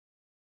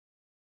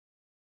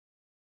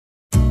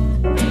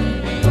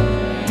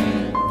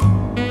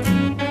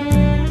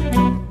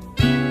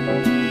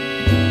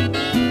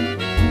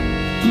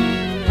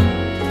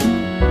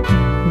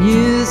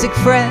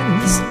music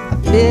friends, a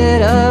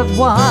bit of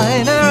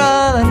wine are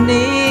all I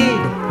need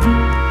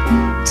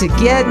to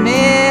get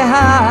me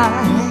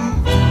high.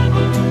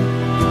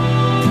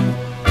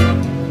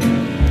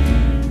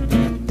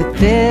 But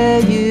there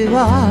you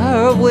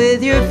are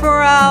with your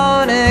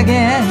frown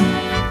again.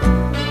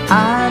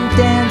 I'm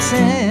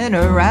dancing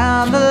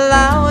around the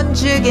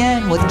lounge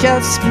again with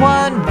just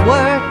one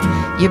word.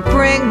 You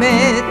bring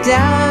me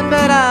down,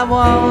 but I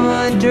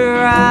won't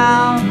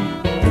drown.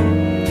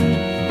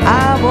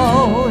 I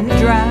won't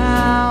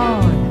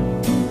drown.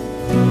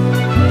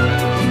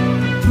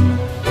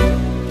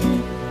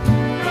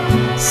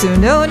 So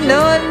no,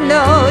 no,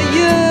 no,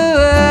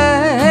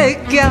 you're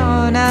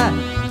gonna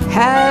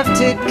have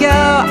to go.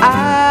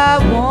 I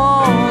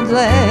won't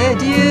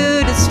let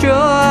you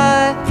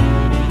destroy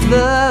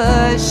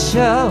the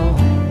show.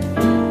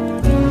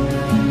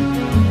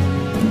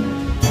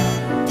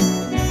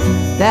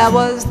 That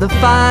was the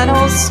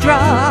final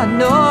straw.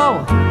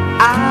 No,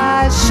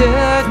 I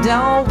sure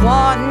don't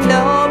want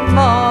no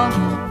more.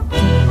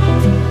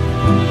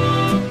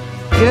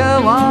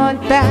 Go on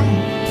back,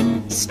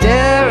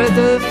 stare at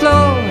the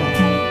floor.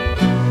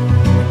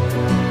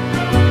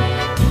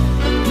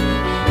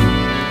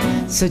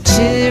 So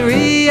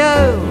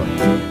cheerio,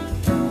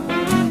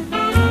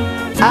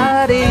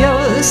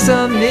 adios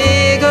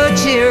amigo,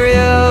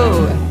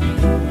 cheerio,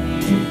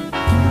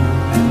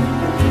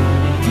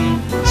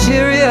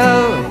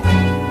 cheerio.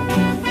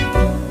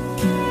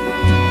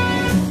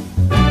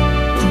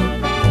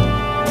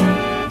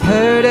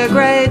 Heard a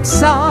great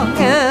song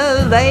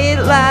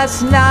late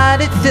last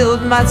night. It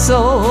filled my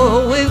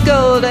soul with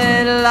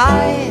golden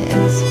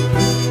lights.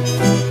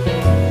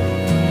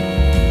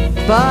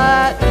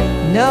 But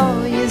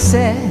no, you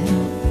said,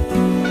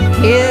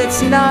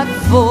 it's not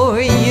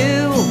for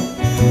you.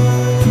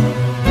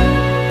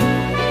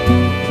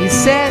 You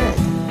said,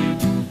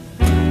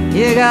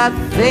 you got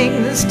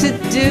things to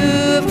do.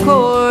 Of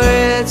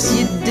course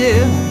you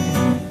do.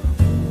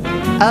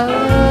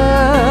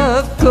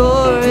 Of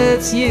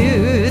course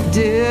you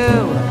do.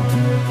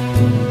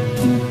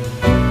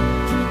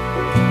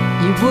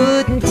 You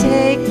wouldn't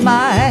take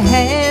my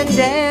hand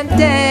and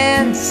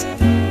dance.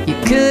 You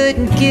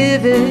couldn't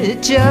give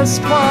it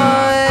just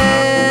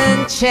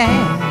one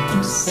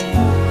chance.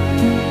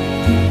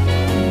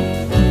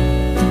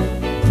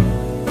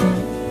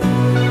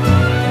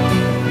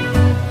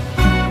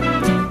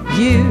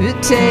 You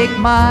take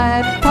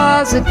my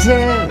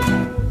positive,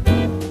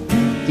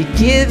 you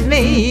give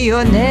me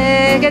your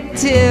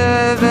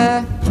negative.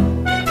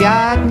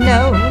 Got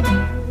no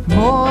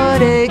more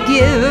to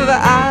give,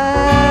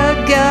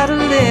 I gotta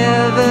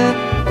live.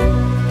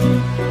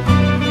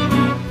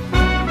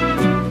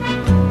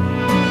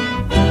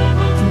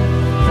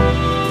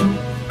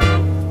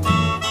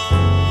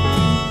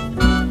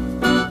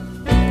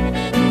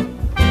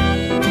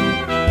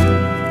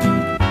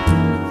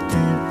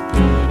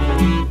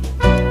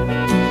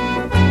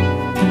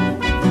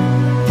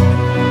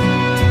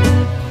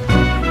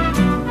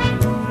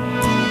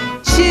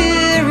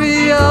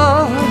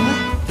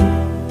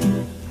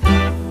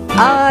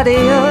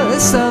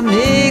 Adios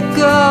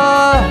amigo.